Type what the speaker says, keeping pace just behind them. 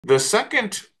The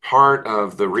second part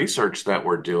of the research that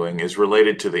we're doing is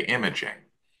related to the imaging.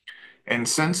 And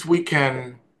since we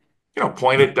can,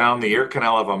 point it down the ear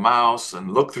canal of a mouse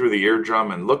and look through the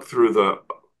eardrum and look through the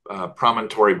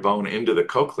promontory bone into the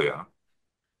cochlea,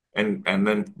 and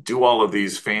then do all of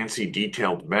these fancy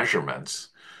detailed measurements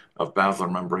of basilar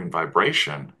membrane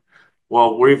vibration.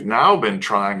 Well, we've now been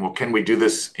trying, well, can we do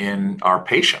this in our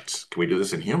patients? Can we do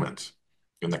this in humans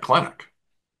in the clinic?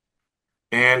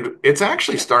 And it's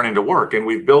actually starting to work. And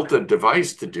we've built a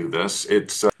device to do this.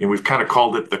 We've kind of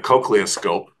called it the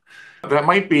cochleoscope. That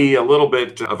might be a little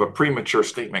bit of a premature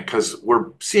statement because we're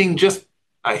seeing just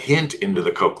a hint into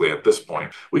the cochlea at this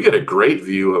point. We get a great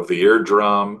view of the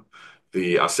eardrum,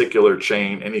 the ossicular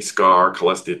chain, any scar,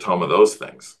 cholesteatoma, those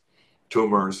things,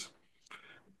 tumors.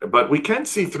 But we can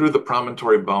see through the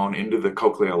promontory bone into the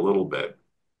cochlea a little bit.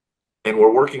 And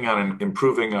we're working on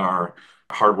improving our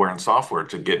hardware and software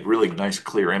to get really nice,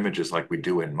 clear images like we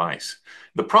do in mice.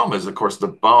 The problem is, of course, the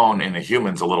bone in a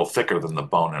human's a little thicker than the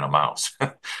bone in a mouse.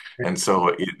 And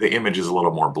so the image is a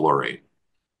little more blurry.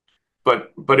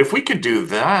 But if we could do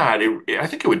that, I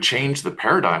think it would change the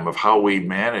paradigm of how we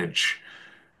manage,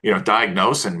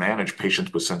 diagnose and manage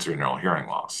patients with sensorineural hearing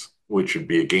loss, which would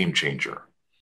be a game changer.